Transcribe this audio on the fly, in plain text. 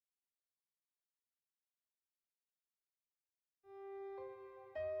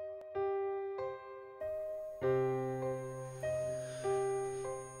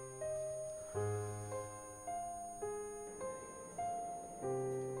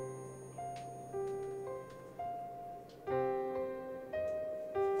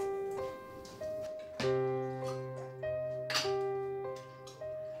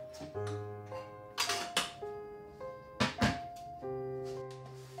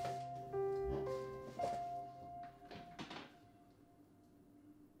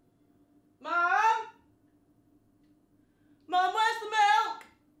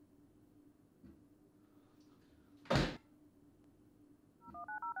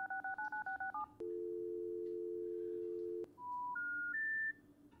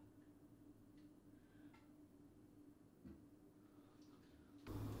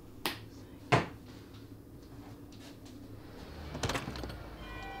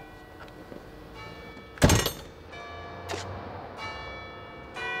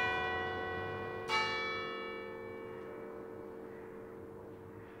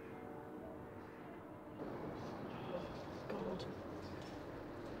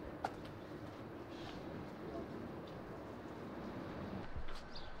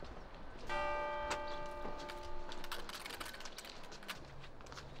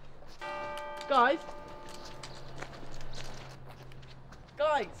Guys?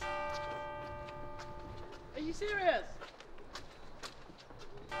 Guys? Are you serious?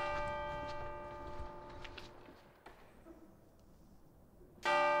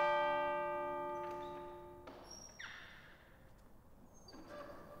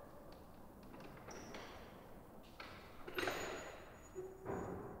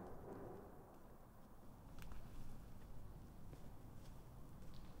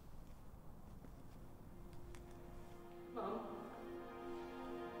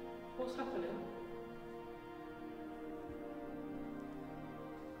 What's happening?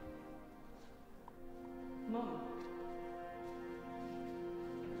 Mum?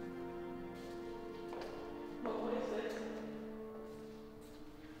 Mum, what is this?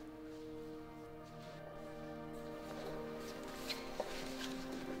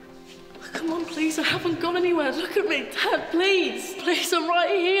 Come on, please, I haven't gone anywhere. Look at me, Dad, please. Please, I'm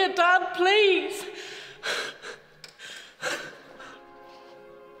right here, Dad, please.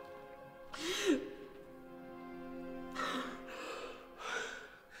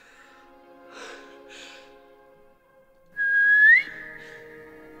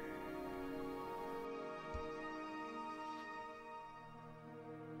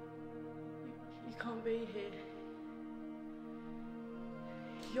 You can't be here.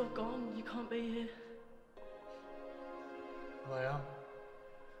 You're gone, you can't be here. Well, I am.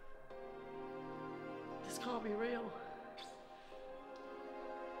 This can't be real.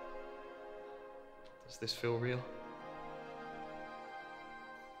 Does this feel real?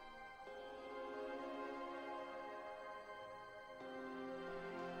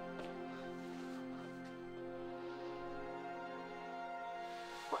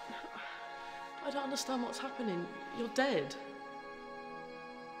 What? I don't understand what's happening. You're dead.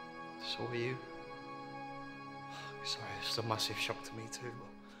 So are you. Sorry, it's a massive shock to me too.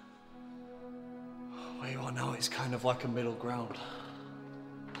 But where you are now, it's kind of like a middle ground.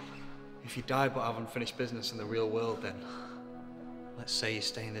 If you die but haven't finished business in the real world, then let's say you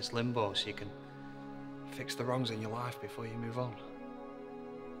stay in this limbo so you can fix the wrongs in your life before you move on.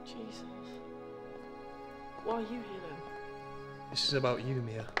 Jesus. Why are you here then? This is about you,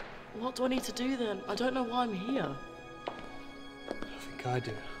 Mia. What do I need to do then? I don't know why I'm here. I think I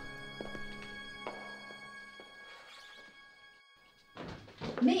do.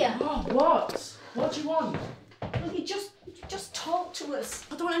 Mia! Oh, what? What do you want? Will you just talk to us?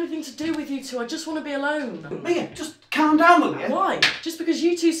 I don't want anything to do with you two. I just want to be alone. Mia, just calm down, will you? Why? Just because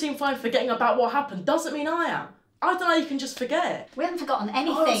you two seem fine forgetting about what happened doesn't mean I am. I don't know how you can just forget. We haven't forgotten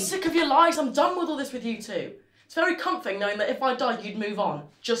anything. Oh, I'm sick of your lies. I'm done with all this with you two. It's very comforting knowing that if I died, you'd move on.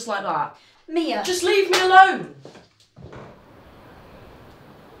 Just like that. Mia! Just leave me alone!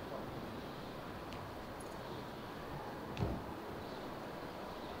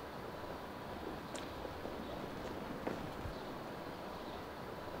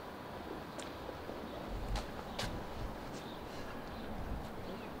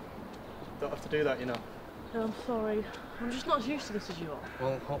 Don't have to do that, you know. No, I'm sorry. I'm just not as used to this as you are.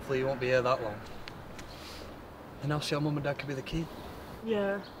 Well, hopefully you won't be here that long. And I'll see how Mum and Dad can be the key.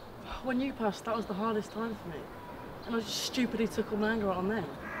 Yeah. When you passed, that was the hardest time for me. And I just stupidly took all my anger out on them.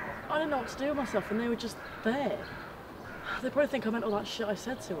 I didn't know what to do with myself, and they were just there. They probably think I meant all that shit I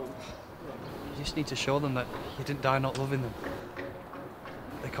said to them. You just need to show them that you didn't die not loving them.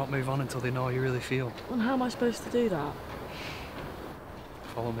 They can't move on until they know how you really feel. And how am I supposed to do that?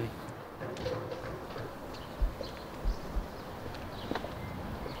 Follow me.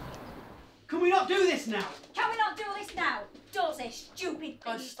 Can we not do this now? Can we not do this now? Don't say stupid things.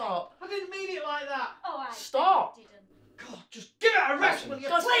 Guys, stop. I didn't mean it like that. Oh, I Stop. didn't. God, just give it a rest, will you?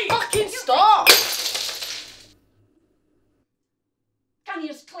 Guys, Please! fucking stop! Can you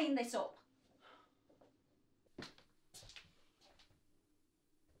just clean this up?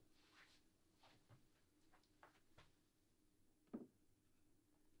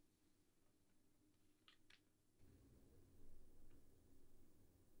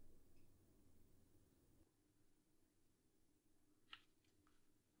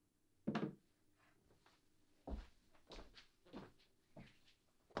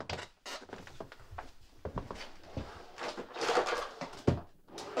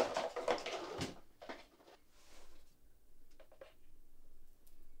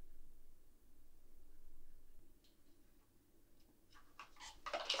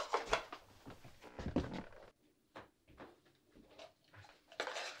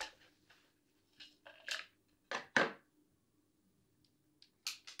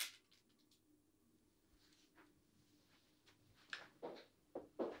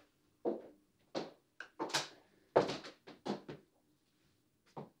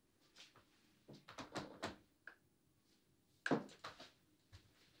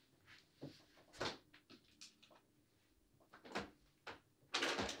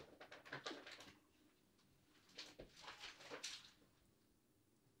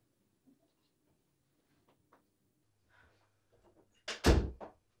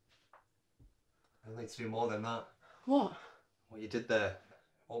 You'll need to do more than that. What? What you did there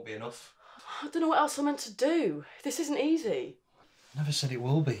won't be enough. I don't know what else I'm meant to do. This isn't easy. I never said it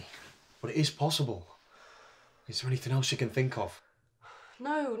will be, but it is possible. Is there anything else you can think of?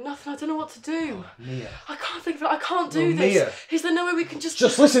 No, nothing. I don't know what to do. Oh, Mia. I can't think of it. I can't do this. Mia. Is there no way we can just...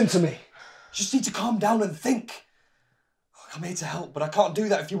 Just listen to me. Just need to calm down and think. Look, I'm here to help, but I can't do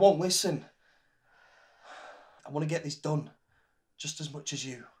that if you won't listen. I want to get this done, just as much as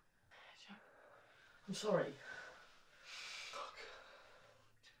you. I'm sorry. Look,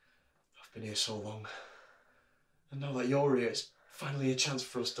 I've been here so long, and now that you're here, it's finally a chance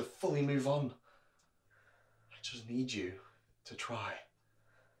for us to fully move on. I just need you to try.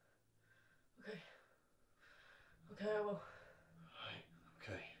 Okay. Okay, I will. Right,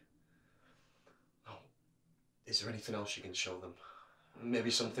 okay. Now, is there anything else you can show them?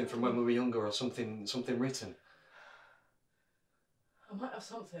 Maybe something from when we were younger, or something written? I might have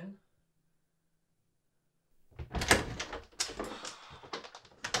something.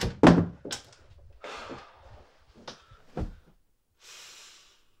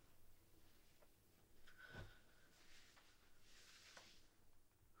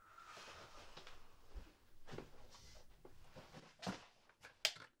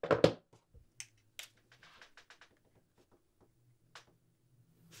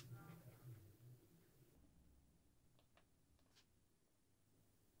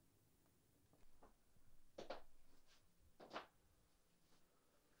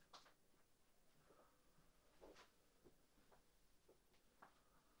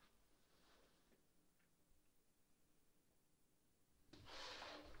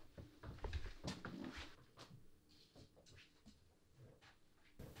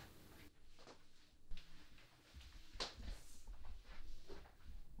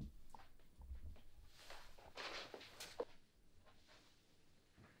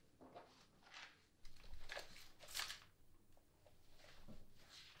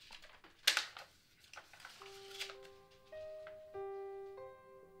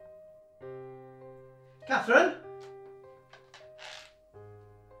 Catherine?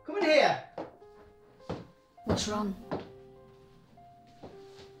 Come in here. What's wrong?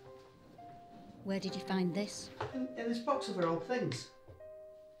 Where did you find this? In this box of her old things.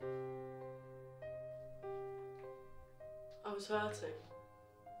 I was hurting.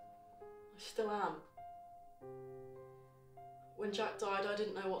 I still am. When Jack died, I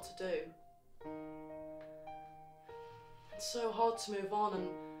didn't know what to do. It's so hard to move on, and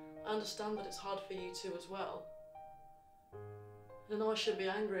I understand that it's hard for you too as well. And I know I shouldn't be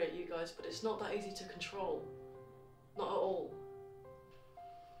angry at you guys, but it's not that easy to control. Not at all.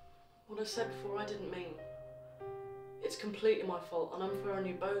 What I said before, I didn't mean. It's completely my fault, and I'm throwing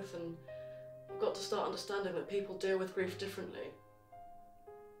you both, and I've got to start understanding that people deal with grief differently.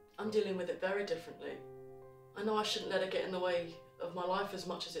 I'm dealing with it very differently. I know I shouldn't let it get in the way of my life as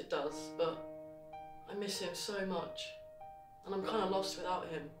much as it does, but I miss him so much, and I'm kind of lost without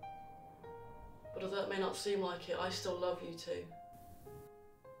him. But although it may not seem like it, I still love you too.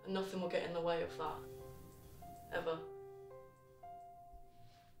 And nothing will get in the way of that. Ever.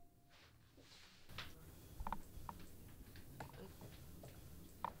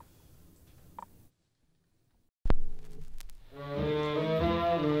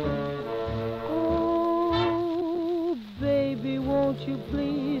 Oh, baby, won't you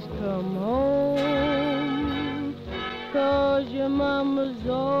please come home? 'Cause your mama's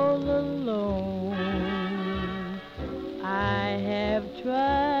all alone. I have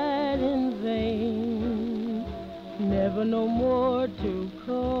tried in vain, never no more to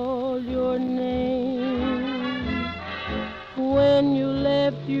call your name. When you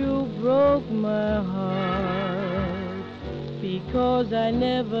left, you broke my heart, because I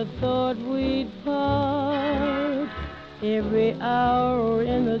never thought we'd part. Every hour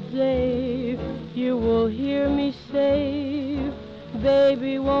in the day, you will hear me say,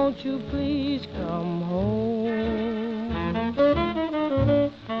 baby, won't you please come home?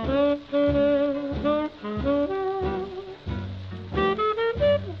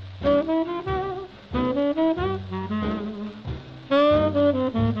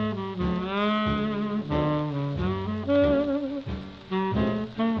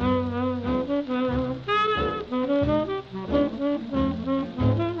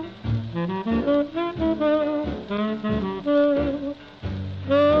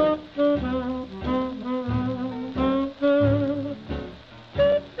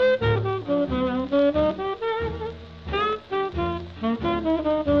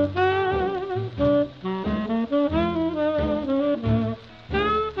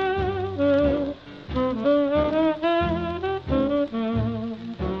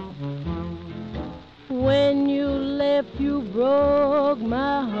 When you left, you broke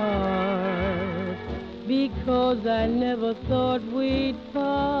my heart, because I never thought we'd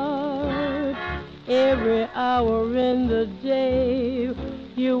part. Every hour in the day,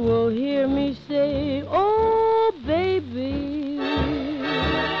 you will hear me say,